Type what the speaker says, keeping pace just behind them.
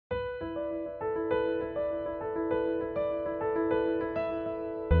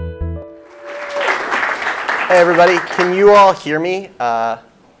Hey everybody, can you all hear me? Yeah.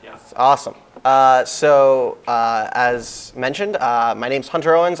 Awesome. As mentioned, my name's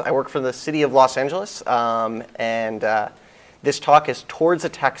Hunter Owens. I work for the city of Los Angeles, and this talk is towards a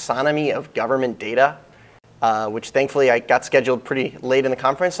taxonomy of government data, which thankfully I got scheduled pretty late in the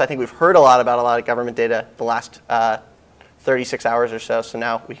conference. I think we've heard a lot of government data the last 36 hours or so, so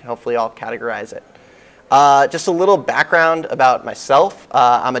now we can hopefully all categorize it. Just a little background about myself.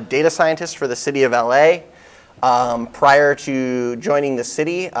 I'm a data scientist for the city of LA. Prior to joining the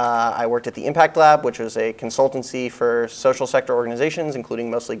city, I worked at the Impact Lab, which was a consultancy for social sector organizations, including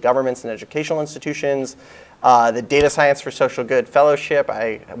mostly governments and educational institutions. The Data Science for Social Good Fellowship,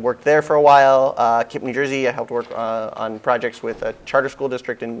 I worked there for a while. Kip, New Jersey, I helped work on projects with a charter school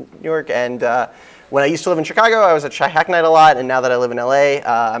district in New York. And when I used to live in Chicago, I was at Chi Hack Night a lot. And now that I live in LA,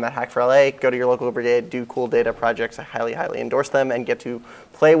 I'm at Hack for LA. Go to your local brigade, do cool data projects. I highly, highly endorse them and get to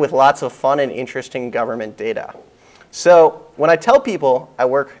play with lots of fun and interesting government data. So when I tell people I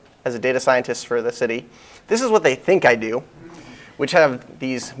work as a data scientist for the city, this is what they think I do, which have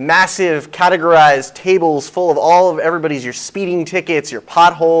these massive categorized tables full of all of everybody's, your speeding tickets, your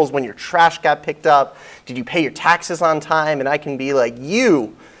potholes, when your trash got picked up, did you pay your taxes on time? And I can be like,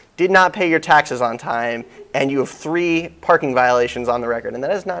 you did not pay your taxes on time, and you have 3 parking violations on the record. And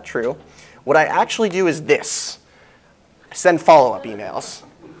that is not true. What I actually do is this. I send follow-up emails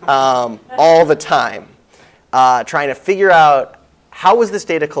all the time, trying to figure out how was this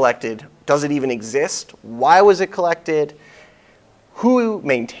data collected? Does it even exist? Why was it collected? Who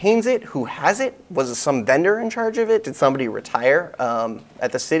maintains it? Who has it? Was it some vendor in charge of it? Did somebody retire?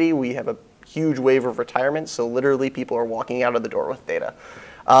 At the city, we have a huge wave of retirement, so literally people are walking out of the door with data.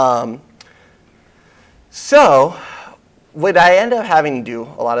 So what I end up having to do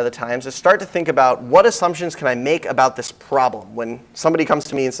a lot of the times is start to think about what assumptions can I make about this problem. When somebody comes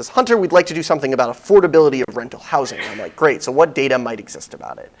to me and says, Hunter, we'd like to do something about affordability of rental housing. I'm like, great, so what data might exist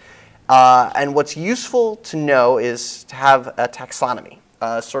about it? And what's useful to know is to have a taxonomy,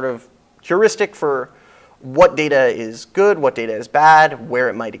 sort of heuristic for what data is good, what data is bad, where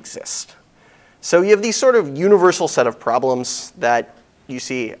it might exist. So you have these sort of universal set of problems that you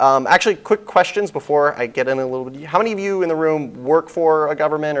see. Actually, quick questions before I get in a little bit. How many of you in the room work for a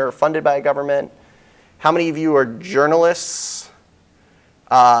government or funded by a government? How many of you are journalists?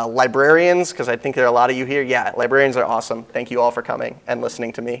 Librarians, because I think there are a lot of you here. Yeah, librarians are awesome. Thank you all for coming and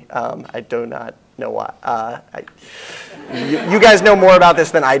listening to me. I do not know why. You guys know more about this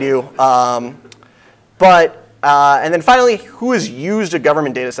than I do. And then finally, who has used a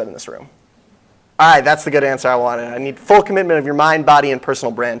government data set in this room? All right, that's the good answer I wanted. I need full commitment of your mind, body, and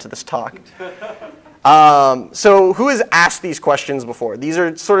personal brand to this talk. So who has asked these questions before? These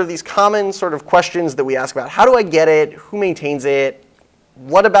are sort of these common sort of questions that we ask about. How do I get it? Who maintains it?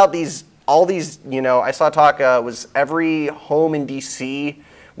 What about these, all these, you know, I saw a talk, was every home in DC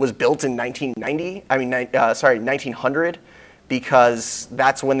was built in 1900, because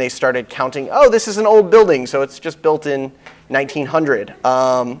that's when they started counting, oh, this is an old building, so it's just built in 1900.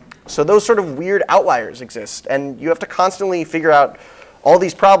 So those sort of weird outliers exist, and you have to constantly figure out all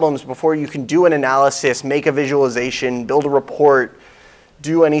these problems before you can do an analysis, make a visualization, build a report,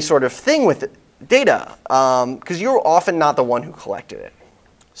 do any sort of thing with it, data, because you're often not the one who collected it.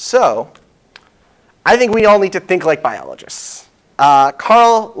 So I think we all need to think like biologists.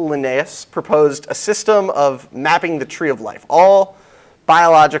 Carl Linnaeus proposed a system of mapping the tree of life. All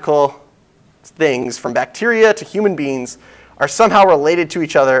biological things, from bacteria to human beings, are somehow related to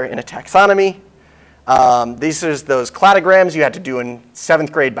each other in a taxonomy. These are those cladograms you had to do in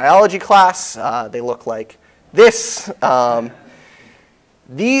 7th grade biology class. They look like this.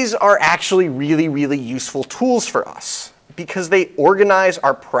 These are actually really, really useful tools for us because they organize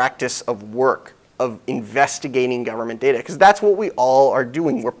our practice of work, of investigating government data, because that's what we all are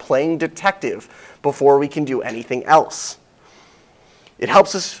doing. We're playing detective before we can do anything else. It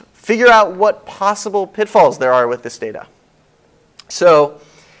helps us figure out what possible pitfalls there are with this data. So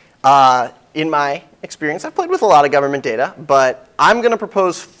in my experience, I've played with a lot of government data, but I'm going to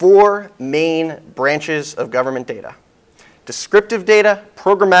propose 4 main branches of government data: descriptive data,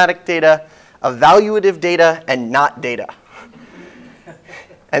 programmatic data, evaluative data, and not data.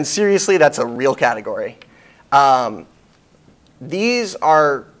 And seriously, that's a real category. These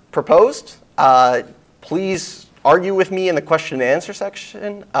are proposed. Please argue with me in the question and answer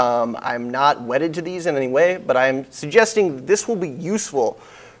section. I'm not wedded to these in any way, but I'm suggesting this will be useful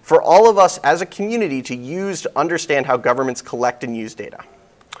for all of us as a community to use to understand how governments collect and use data.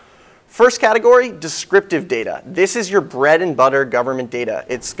 First category, descriptive data. This is your bread and butter government data.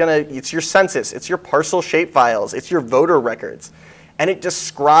 It's your census, it's your parcel shape files, it's your voter records. and it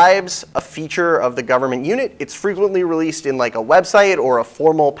describes a feature of the government unit. It's frequently released in like a website or a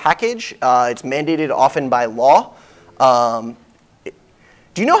formal package. It's mandated often by law. Do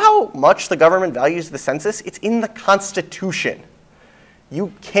you know how much the government values the census? It's in the Constitution.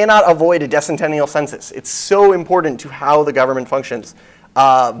 You cannot avoid a decennial census. It's so important to how the government functions.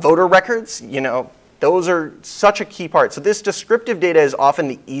 Voter records, you know, those are such a key part. So this descriptive data is often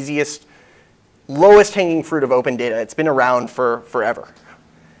the easiest, lowest hanging fruit of open data. It's been around for forever.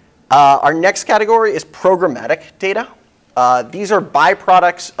 Our next category is programmatic data. These are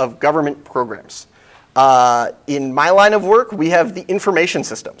byproducts of government programs. In my line of work, we have the information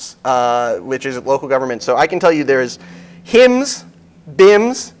systems, which is local government. So I can tell you there's HIMSS,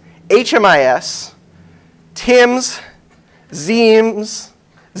 BIMS, HMIS, TIMS,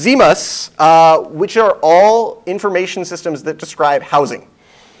 ZEMAS, which are all information systems that describe housing.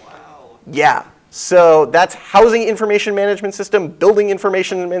 Wow. Yeah. So that's housing information management system, building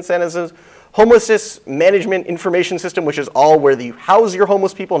information management system, homelessness management information system, which is all where you house your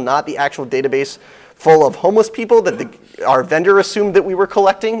homeless people, not the actual database full of homeless people that our vendor assumed that we were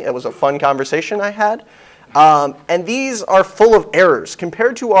collecting. It was a fun conversation I had. And these are full of errors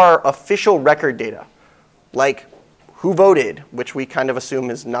compared to our official record data, like who voted, which we kind of assume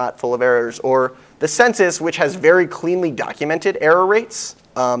is not full of errors, or the census, which has very cleanly documented error rates.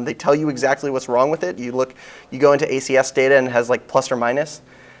 They tell you exactly what's wrong with it. You go into ACS data and it has like plus or minus.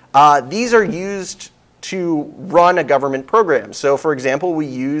 These are used to run a government program. So for example, we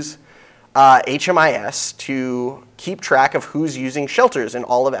use HMIS to keep track of who's using shelters in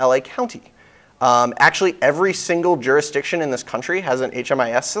all of LA County. Actually, every single jurisdiction in this country has an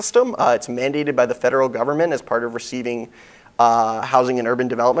HMIS system. It's mandated by the federal government as part of receiving housing and urban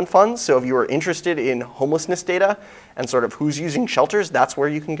development funds. So if you are interested in homelessness data and sort of who's using shelters, that's where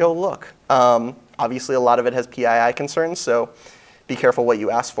you can go look. Obviously, a lot of it has PII concerns, so be careful what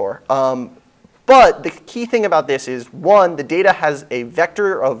you ask for. But the key thing about this is, one, the data has a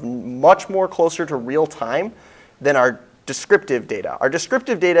vector of much more closer to real time than our descriptive data. Our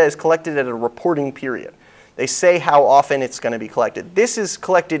descriptive data is collected at a reporting period. They say how often it's going to be collected. This is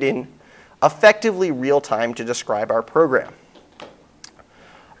collected in effectively real time to describe our program.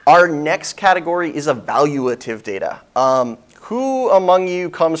 Our next category is evaluative data. Who among you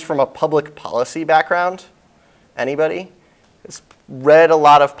comes from a public policy background? Anybody? It's read a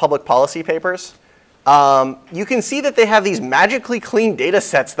lot of public policy papers. You can see that they have these magically clean data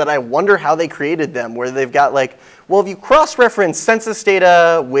sets that I wonder how they created them, where they've got like, well, if you cross-reference census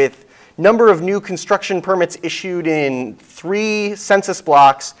data with number of new construction permits issued in 3 census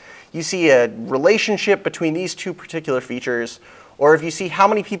blocks, you see a relationship between these 2 particular features. Or if you see how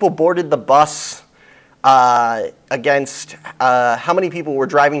many people boarded the bus against how many people were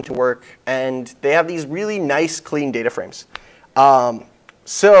driving to work, and they have these really nice, clean data frames.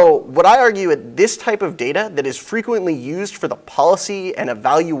 So what I argue at this type of data that is frequently used for the policy and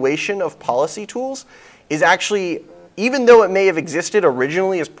evaluation of policy tools is actually, even though it may have existed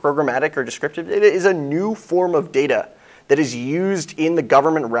originally as programmatic or descriptive data, is a new form of data that is used in the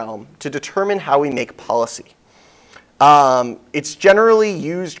government realm to determine how we make policy. It's generally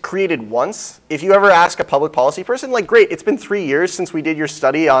created once. If you ever ask a public policy person, like, great, it's been 3 years since we did your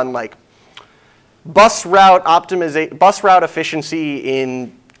study on like bus route efficiency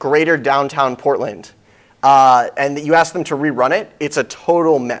in greater downtown Portland, and you ask them to rerun it, it's a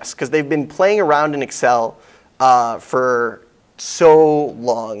total mess because they've been playing around in Excel for so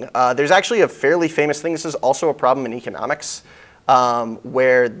long. There's actually a fairly famous thing. This is also a problem in economics,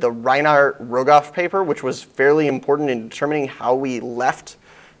 where the Reinhart-Rogoff paper, which was fairly important in determining how we left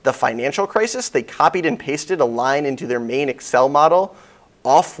the financial crisis, they copied and pasted a line into their main Excel model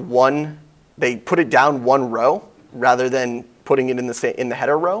off one. They put it down one row rather than putting it in the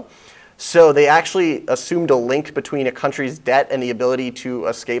header row. So they actually assumed a link between a country's debt and the ability to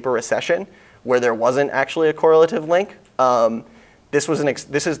escape a recession where there wasn't actually a correlative link. This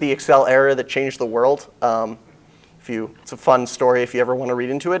is the Excel error that changed the world. It's a fun story if you ever want to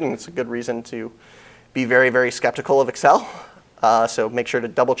read into it, and it's a good reason to be very, very skeptical of Excel. So make sure to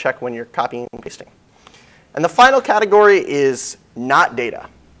double check when you're copying and pasting. And the final category is not data,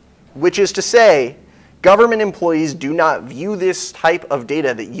 which is to say government employees do not view this type of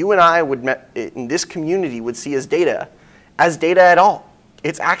data that you and I in this community would see as data at all.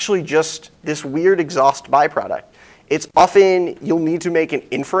 It's actually just this weird exhaust byproduct. It's often you'll need to make an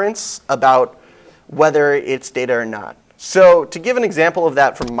inference about whether it's data or not. So to give an example of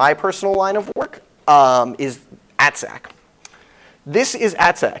that from my personal line of work is ATSAC. This is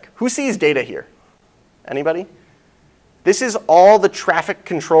ATSAC. Who sees data here? Anybody? This is all the traffic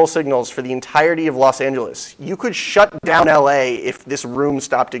control signals for the entirety of Los Angeles. You could shut down LA if this room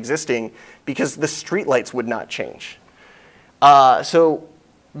stopped existing because the streetlights would not change. So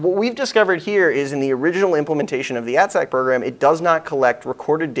what we've discovered here is in the original implementation of the ATSAC program, it does not collect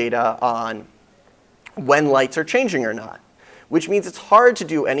recorded data on when lights are changing or not, which means it's hard to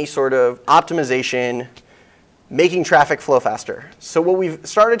do any sort of optimization, making traffic flow faster. So what we've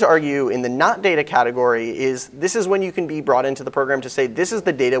started to argue in the not data category is this is when you can be brought into the program to say this is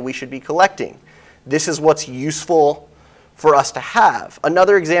the data we should be collecting. This is what's useful for us to have.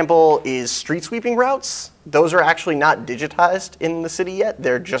 Another example is street sweeping routes. Those are actually not digitized in the city yet.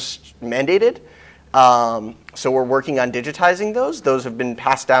 They're just mandated. So we're working on digitizing those. Those have been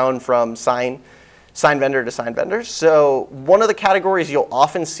passed down from sign vendor to sign vendor. So one of the categories you'll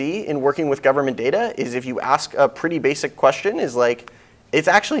often see in working with government data is if you ask a pretty basic question is like, it's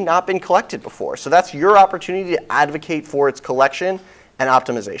actually not been collected before. So that's your opportunity to advocate for its collection and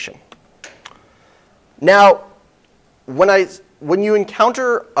optimization. Now, when you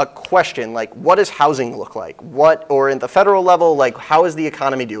encounter a question like, what does housing look like? Or in the federal level, like, how is the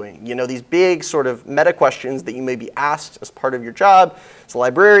economy doing? You know, these big sort of meta questions that you may be asked as part of your job, as a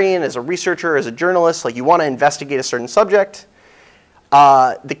librarian, as a researcher, as a journalist, like you want to investigate a certain subject.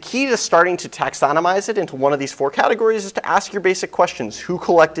 The key to starting to taxonomize it into one of these 4 categories is to ask your basic questions. Who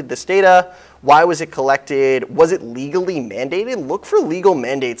collected this data? Why was it collected? Was it legally mandated? Look for legal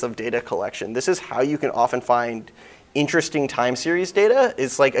mandates of data collection. This is how you can often find interesting time series data.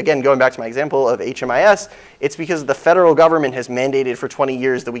 It's like, again, going back to my example of HMIS, it's because the federal government has mandated for 20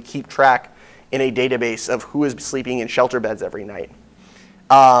 years that we keep track in a database of who is sleeping in shelter beds every night.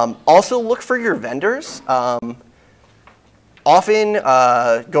 Also look for your vendors. Often,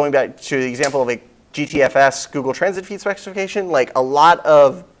 going back to the example of a GTFS, Google Transit Feed specification, like a lot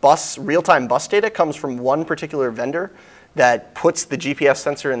of real-time bus data comes from one particular vendor that puts the GPS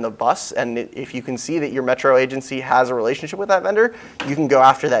sensor in the bus, and if you can see that your metro agency has a relationship with that vendor, you can go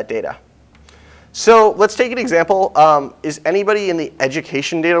after that data. So let's take an example. Is anybody in the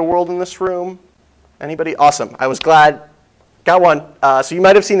education data world in this room? Anybody? Awesome. I was glad. Got one. So you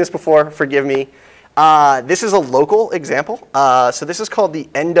might have seen this before. Forgive me. This is a local example. So this is called the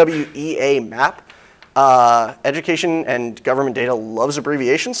NWEA map. Education and government data loves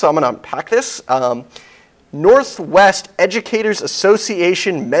abbreviations, so I'm going to unpack this. Northwest Educators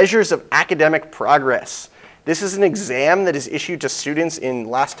Association Measures of Academic Progress. This is an exam that is issued to students in,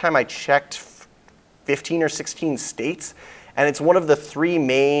 last time I checked, 15 or 16 states. And it's one of the 3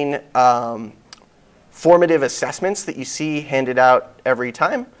 main formative assessments that you see handed out every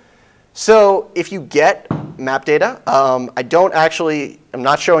time. So if you get map data, I'm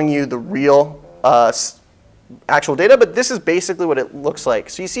not showing you the real actual data, but this is basically what it looks like.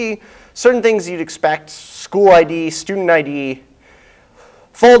 So you see certain things you'd expect: school ID, student ID,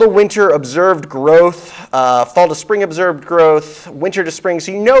 fall to winter observed growth, fall to spring observed growth, winter to spring.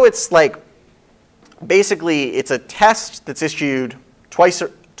 So you know it's like, basically it's a test that's issued twice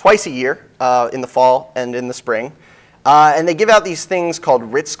a year in the fall and in the spring. And they give out these things called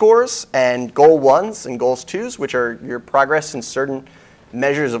RIT scores and goal 1s and goals 2s, which are your progress in certain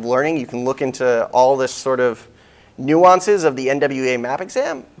measures of learning. You can look into all this sort of nuances of the NWEA map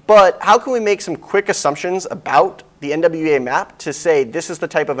exam. But how can we make some quick assumptions about the NWEA map to say this is the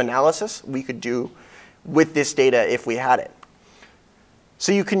type of analysis we could do with this data if we had it?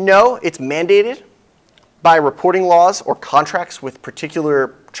 So you can know it's mandated by reporting laws or contracts with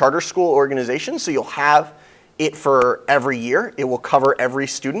particular charter school organizations. So you'll have it for every year. It will cover every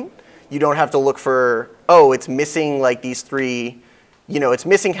student. You don't have to look for, oh, it's missing like these 3, it's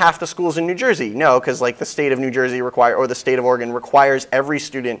missing half the schools in New Jersey. No, because like the state of New Jersey or the state of Oregon requires every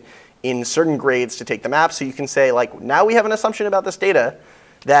student in certain grades to take the map. So you can say like, now we have an assumption about this data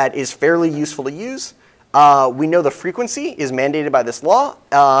that is fairly useful to use. We know the frequency is mandated by this law,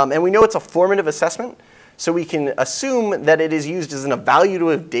 and we know it's a formative assessment. So we can assume that it is used as an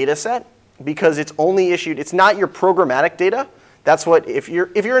evaluative data set because it's only issued, it's not your programmatic data. That's what, if you're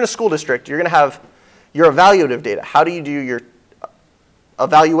in a school district, you're going to have your evaluative data. How do you do your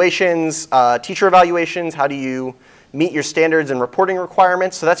evaluations, teacher evaluations? How do you meet your standards and reporting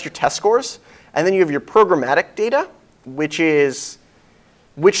requirements? So that's your test scores. And then you have your programmatic data, which is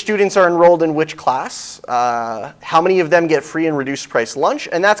which students are enrolled in which class, how many of them get free and reduced price lunch,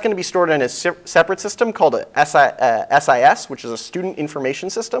 and that's going to be stored in a separate system called a SIS, which is a student information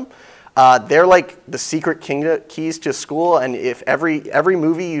system. They're like the secret keys to school, and if every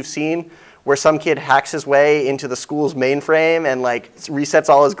movie you've seen where some kid hacks his way into the school's mainframe and like resets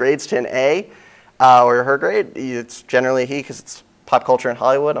all his grades to an A or her grade, it's generally he because it's pop culture in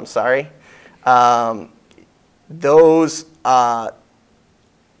Hollywood, I'm sorry. those are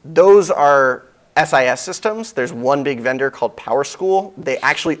SIS systems. There's one big vendor called PowerSchool. They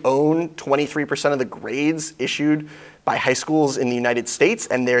actually own 23% of the grades issued by high schools in the United States,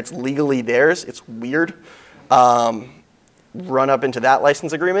 and it's legally theirs. It's weird. Run up into that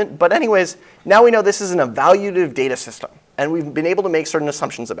license agreement. But anyways, now we know this is an evaluative data system, and we've been able to make certain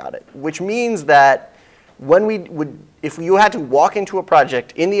assumptions about it, which means that if you had to walk into a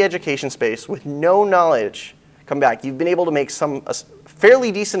project in the education space with no knowledge, come back, you've been able to make some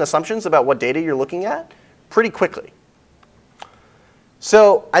fairly decent assumptions about what data you're looking at pretty quickly.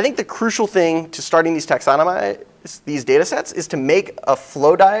 So I think the crucial thing to starting these data sets is to make a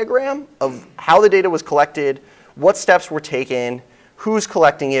flow diagram of how the data was collected, what steps were taken, who's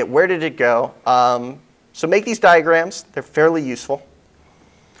collecting it, where did it go. So make these diagrams. They're fairly useful.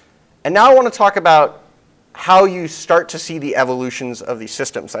 And now I want to talk about how you start to see the evolutions of these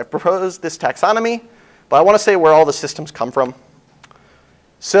systems. I've proposed this taxonomy, but I want to say where all the systems come from.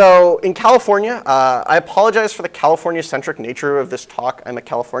 So in California, I apologize for the California-centric nature of this talk. I'm a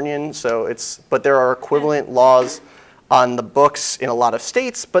Californian, but there are equivalent laws on the books in a lot of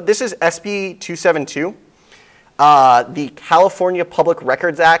states. But this is SB 272. The California Public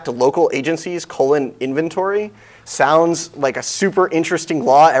Records Act, Local Agencies, Inventory. Sounds like a super interesting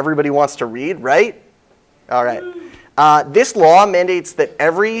law everybody wants to read, right? All right. This law mandates that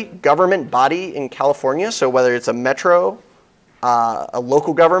every government body in California, so whether it's a metro, a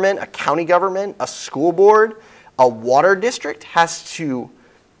local government, a county government, a school board, a water district, has to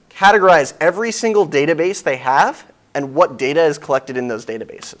categorize every single database they have and what data is collected in those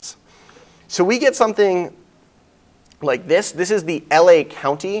databases. So we get something like this. This is the LA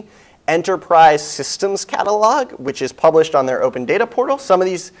County Enterprise Systems Catalog, which is published on their open data portal. Some of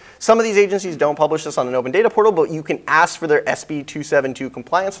these agencies don't publish this on an open data portal, but you can ask for their SB 272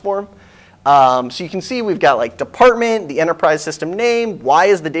 compliance form. So you can see we've got like department, the enterprise system name, why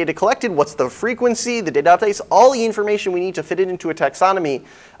is the data collected, what's the frequency, the data updates, all the information we need to fit it into a taxonomy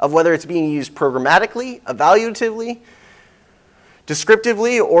of whether it's being used programmatically, evaluatively,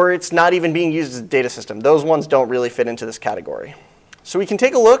 descriptively, or it's not even being used as a data system. Those ones don't really fit into this category. So we can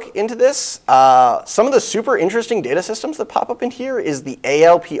take a look into this. Some of the super interesting data systems that pop up in here is the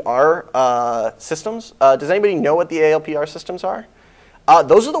ALPR systems. Does anybody know what the ALPR systems are?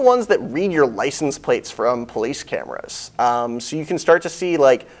 Those are the ones that read your license plates from police cameras. So you can start to see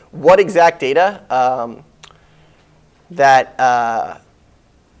like what exact data that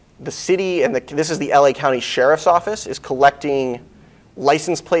the city and this is the LA County Sheriff's Office is collecting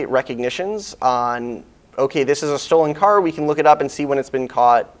license plate recognitions on. Okay, this is a stolen car. We can look it up and see when it's been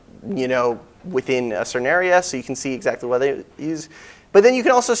caught, within a certain area, so you can see exactly what they use. But then you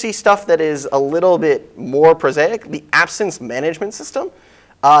can also see stuff that is a little bit more prosaic. The absence management system,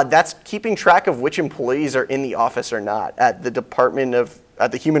 that's keeping track of which employees are in the office or not at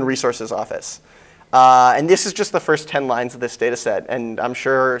the Human Resources Office. And this is just the first 10 lines of this data set, and I'm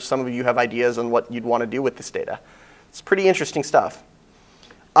sure some of you have ideas on what you'd want to do with this data. It's pretty interesting stuff.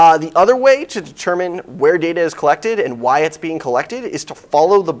 The other way to determine where data is collected and why it's being collected is to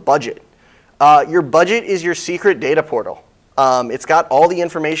follow the budget. Your budget is your secret data portal. It's got all the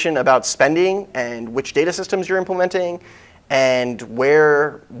information about spending and which data systems you're implementing and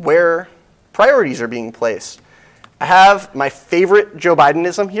where priorities are being placed. I have my favorite Joe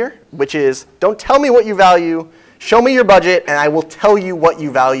Bidenism here, which is don't tell me what you value, show me your budget, and I will tell you what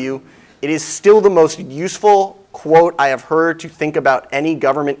you value. It is still the most useful quote I have heard to think about any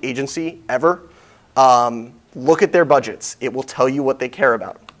government agency ever. Look at their budgets. It will tell you what they care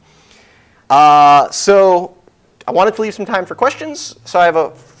about. So I wanted to leave some time for questions. So I have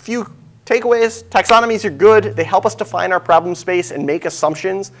a few takeaways. Taxonomies are good. They help us define our problem space and make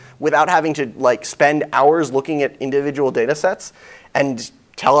assumptions without having to spend hours looking at individual data sets and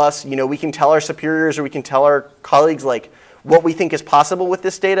tell us, we can tell our superiors or we can tell our colleagues what we think is possible with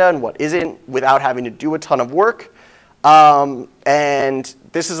this data and what isn't without having to do a ton of work. And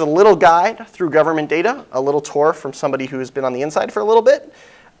this is a little guide through government data, a little tour from somebody who has been on the inside for a little bit.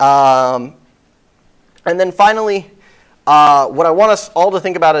 And then finally, what I want us all to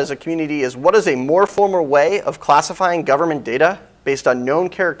think about as a community is what is a more formal way of classifying government data based on known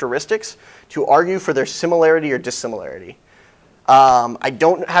characteristics to argue for their similarity or dissimilarity. I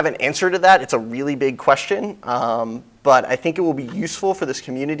don't have an answer to that. It's a really big question. But I think it will be useful for this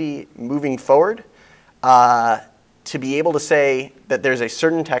community moving forward to be able to say that there's a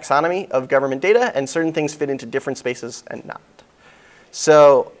certain taxonomy of government data and certain things fit into different spaces and not.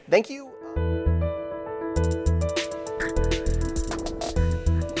 So thank you.